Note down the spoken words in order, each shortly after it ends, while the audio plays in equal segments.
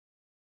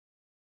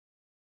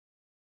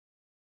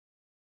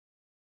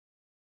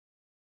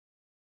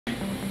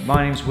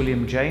My name's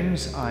William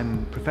James.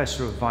 I'm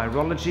Professor of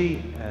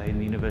Virology in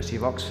the University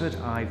of Oxford.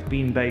 I've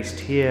been based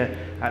here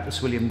at the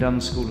Sir William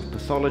Dunn School of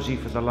Pathology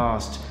for the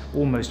last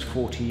almost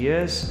 40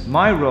 years.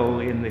 My role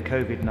in the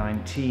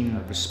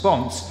COVID-19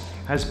 response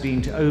has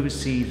been to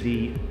oversee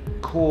the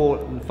core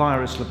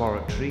virus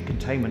laboratory,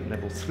 containment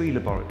level 3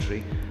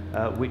 laboratory,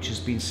 which has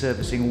been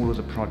servicing all of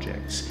the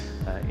projects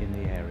in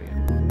the area.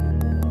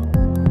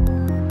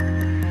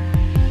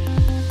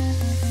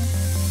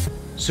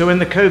 So when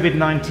the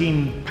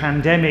COVID-19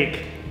 pandemic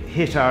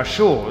hit our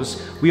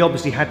shores, we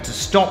obviously had to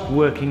stop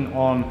working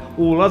on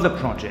all other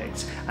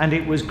projects, and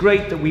it was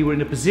great that we were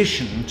in a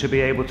position to be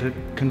able to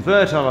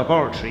convert our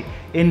laboratory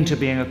into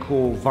being a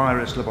core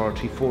virus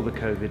laboratory for the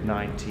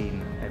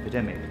COVID-19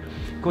 epidemic.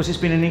 Of course, it's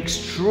been an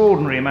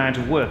extraordinary amount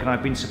of work, and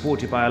I've been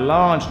supported by a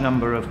large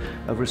number of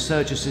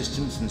research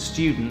assistants and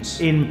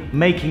students in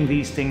making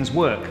these things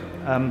work.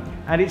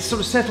 And it's sort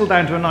of settled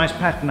down to a nice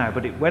pattern now,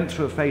 but it went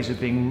through a phase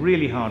of being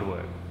really hard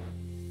work.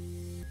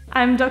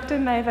 I'm Dr.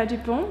 Maeva Du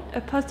Pont,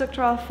 a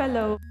postdoctoral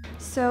fellow.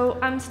 So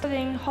I'm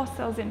studying host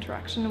cells'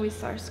 interaction with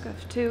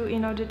SARS-CoV-2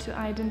 in order to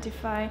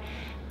identify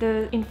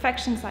the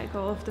infection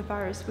cycle of the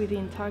virus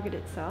within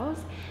targeted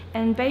cells.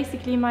 And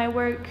basically my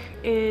work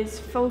is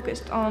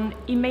focused on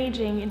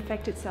imaging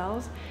infected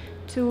cells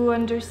to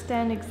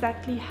understand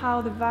exactly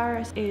how the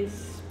virus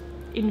is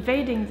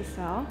invading the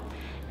cell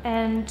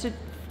and to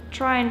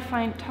try and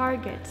find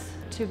targets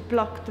to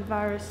block the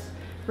virus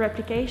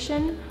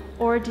replication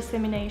or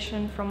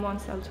dissemination from one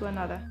cell to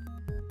another.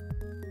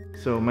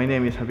 So my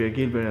name is Javier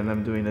Gilbert and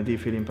I'm doing a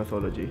DPhil in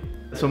pathology.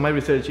 So my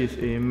research is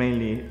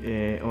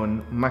mainly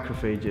on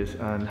macrophages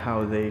and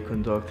how they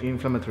conduct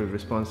inflammatory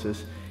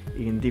responses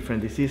in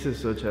different diseases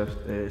such as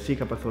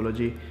Zika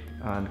pathology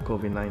and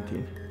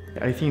COVID-19.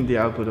 I think the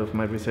output of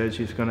my research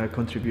is going to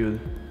contribute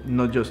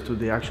not just to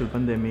the actual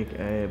pandemic,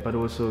 but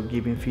also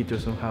giving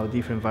features on how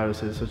different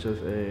viruses, such as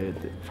the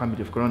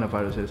family of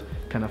coronaviruses,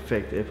 can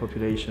affect a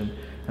population.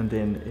 And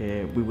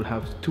then we will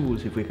have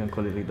tools, if we can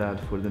call it like that,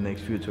 for the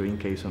next future in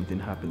case something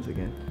happens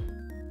again.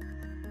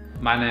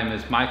 My name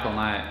is Michael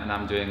Knight and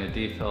I'm doing a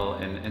DPhil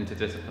in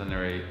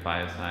interdisciplinary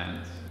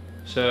bioscience.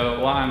 So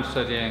what I'm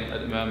studying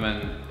at the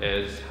moment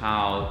is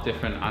how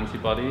different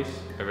antibodies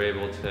are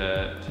able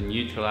to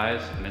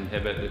neutralize and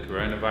inhibit the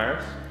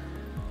coronavirus.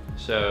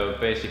 So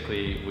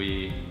basically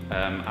we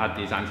add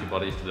these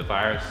antibodies to the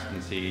virus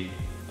and see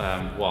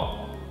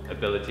what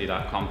ability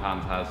that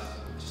compound has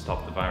to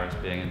stop the virus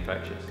being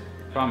infectious.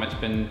 It's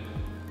been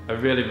a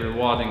really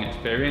rewarding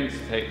experience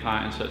to take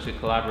part in such a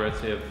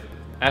collaborative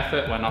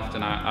effort when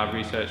often our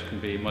research can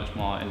be much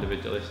more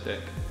individualistic.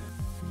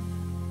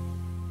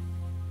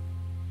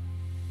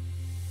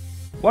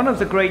 One of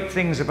the great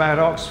things about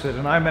Oxford,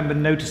 and I remember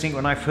noticing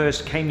when I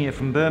first came here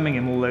from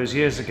Birmingham all those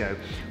years ago,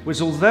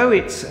 was although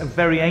it's a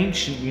very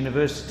ancient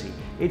university,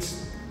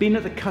 it's been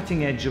at the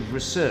cutting edge of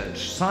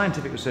research,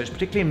 scientific research,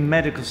 particularly in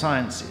medical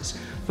sciences,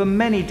 for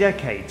many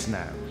decades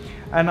now.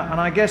 And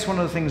I guess one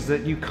of the things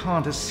that you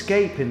can't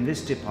escape in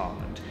this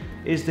department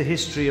is the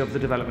history of the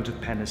development of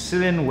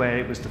penicillin, where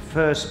it was the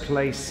first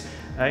place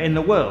in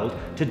the world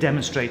to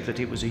demonstrate that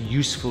it was a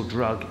useful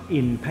drug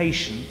in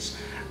patients.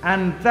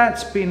 And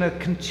that's been a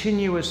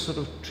continuous sort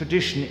of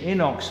tradition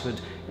in Oxford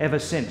ever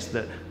since,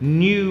 that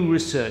new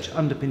research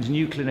underpins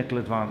new clinical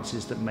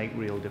advances that make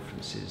real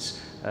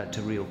differences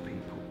to real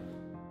people.